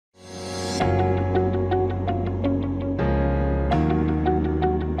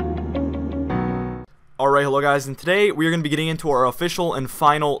Alright, hello guys, and today we are going to be getting into our official and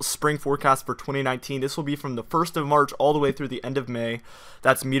final spring forecast for 2019. This will be from the 1st of March all the way through the end of May.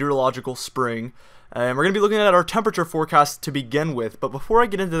 That's meteorological spring. And we're going to be looking at our temperature forecast to begin with. But before I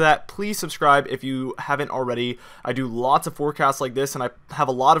get into that, please subscribe if you haven't already. I do lots of forecasts like this, and I have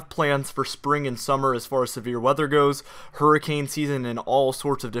a lot of plans for spring and summer as far as severe weather goes, hurricane season, and all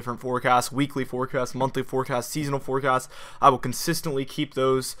sorts of different forecasts, weekly forecasts, monthly forecasts, seasonal forecasts. I will consistently keep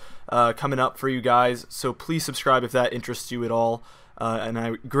those coming up for you guys, so please subscribe if that interests you at all. And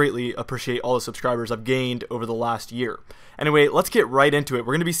I greatly appreciate all the subscribers I've gained over the last year. Anyway, let's get right into it.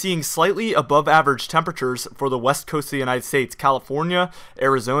 We're going to be seeing slightly above average temperatures for the west coast of the United States: California,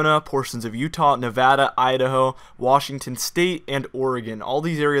 Arizona, portions of Utah, Nevada, Idaho, Washington State, and Oregon. All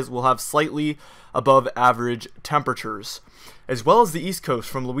these areas will have slightly above average temperatures, as well as the east coast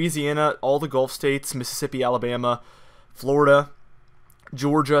from Louisiana, all the Gulf states, Mississippi, Alabama, Florida,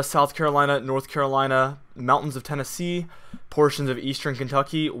 Georgia, South Carolina, North Carolina, mountains of Tennessee, portions of eastern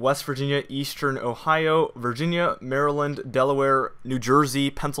Kentucky, West Virginia, eastern Ohio, Virginia, Maryland, Delaware, New Jersey,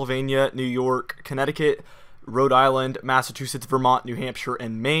 Pennsylvania, New York, Connecticut, Rhode Island, Massachusetts, Vermont, New Hampshire,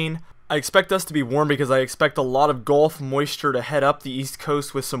 and Maine. I expect us to be warm because I expect a lot of Gulf moisture to head up the east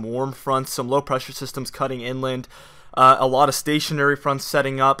coast with some warm fronts, some low pressure systems cutting inland, a lot of stationary fronts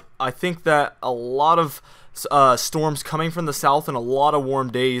setting up. I think that a lot of storms coming from the south and a lot of warm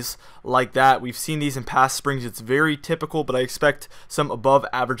days like that. We've seen these in past springs. It's very typical, but I expect some above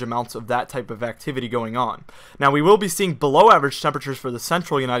average amounts of that type of activity going on. Now, we will be seeing below average temperatures for the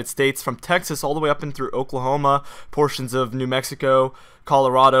central United States, from Texas all the way up and through Oklahoma, portions of New Mexico,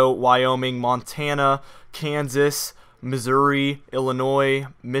 Colorado, Wyoming, Montana, Kansas, Missouri, Illinois,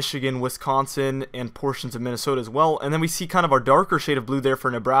 Michigan, Wisconsin, and portions of Minnesota as well. And then we see kind of our darker shade of blue there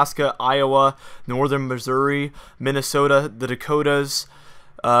for Nebraska, Iowa, northern Missouri, Minnesota, the Dakotas,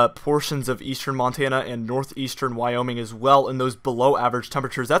 portions of eastern Montana, and northeastern Wyoming as well in those below average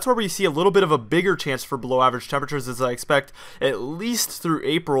temperatures. That's where we see a little bit of a bigger chance for below average temperatures, as I expect at least through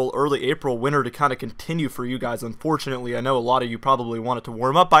April, early April, winter to kind of continue for you guys. Unfortunately, I know a lot of you probably want it to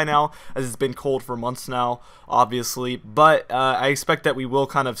warm up by now, as it's been cold for months now, obviously, but I expect that we will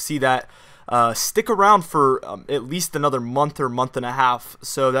kind of see that stick around for at least another month or month and a half,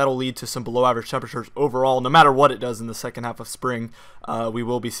 so that'll lead to some below average temperatures overall. No matter what it does in the second half of spring, we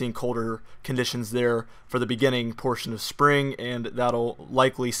will be seeing colder conditions there for the beginning portion of spring, and that'll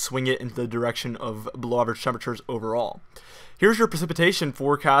likely swing it into the direction of below average temperatures overall. Here's your precipitation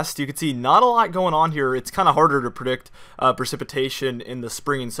forecast. You can see not a lot going on here. It's kind of harder to predict precipitation in the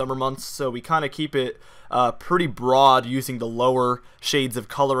spring and summer months, so we kind of keep it pretty broad using the lower shades of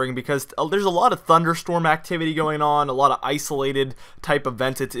coloring, because there's a lot of thunderstorm activity going on, a lot of isolated type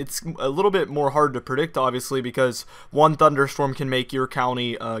events. It's a little bit more hard to predict, obviously, because one thunderstorm can make your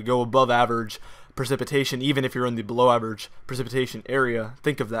county go above average precipitation, even if you're in the below average precipitation area.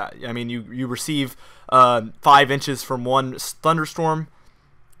 Think of that. I mean, you receive 5 inches from one thunderstorm,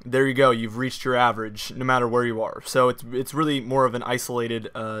 there you go, you've reached your average no matter where you are. So it's really more of an isolated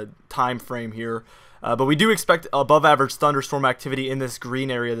time frame here. But we do expect above average thunderstorm activity in this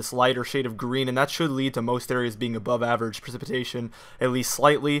green area, this lighter shade of green, and that should lead to most areas being above average precipitation, at least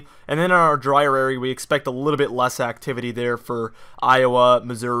slightly. And then in our drier area, we expect a little bit less activity there for Iowa,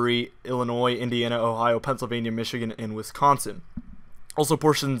 Missouri, Illinois, Indiana, Ohio, Pennsylvania, Michigan, and Wisconsin. Also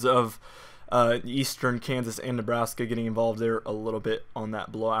portions of eastern Kansas and Nebraska getting involved there a little bit on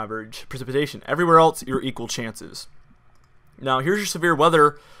that below average precipitation. Everywhere else, you're equal chances. Now, here's your severe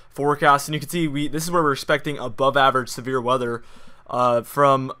weather forecast, and you can see this is where we're expecting above average severe weather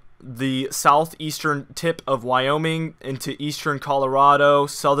from the southeastern tip of Wyoming into eastern Colorado,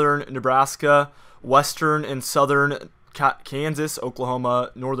 southern Nebraska, western and southern Kansas,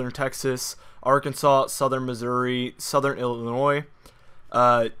 Oklahoma, northern Texas, Arkansas, southern Missouri, southern Illinois,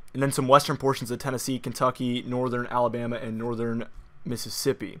 and then some western portions of Tennessee, Kentucky, northern Alabama, and northern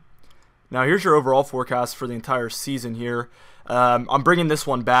Mississippi. Now, here's your overall forecast for the entire season here. I'm bringing this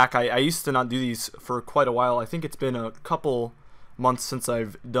one back. I used to not do these for quite a while. I think it's been a couple months since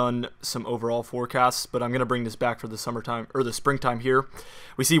I've done some overall forecasts, but I'm going to bring this back for the summertime or the springtime here.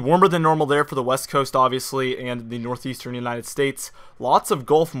 We see warmer than normal there for the west coast, obviously, and the northeastern United States. Lots of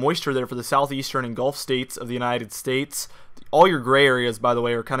Gulf moisture there for the southeastern and Gulf states of the United States. All your gray areas, by the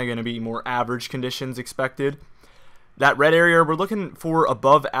way, are kind of going to be more average conditions expected. That red area, we're looking for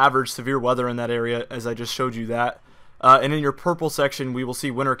above average severe weather in that area, as I just showed you that. And in your purple section, we will see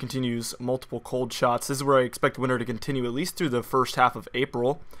winter continues, multiple cold shots. This is where I expect winter to continue at least through the first half of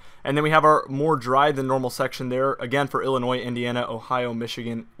April. And then we have our more dry than normal section there, again for Illinois, Indiana, Ohio,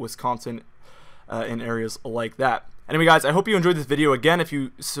 Michigan, Wisconsin, and areas like that. Anyway, guys, I hope you enjoyed this video. Again, if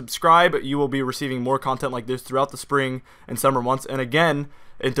you subscribe, you will be receiving more content like this throughout the spring and summer months. And again,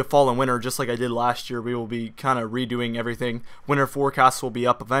 into fall and winter, just like I did last year, we will be kind of redoing everything. Winter forecasts will be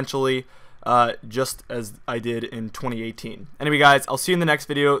up eventually, just as I did in 2018. Anyway, guys, I'll see you in the next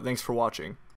video. Thanks for watching.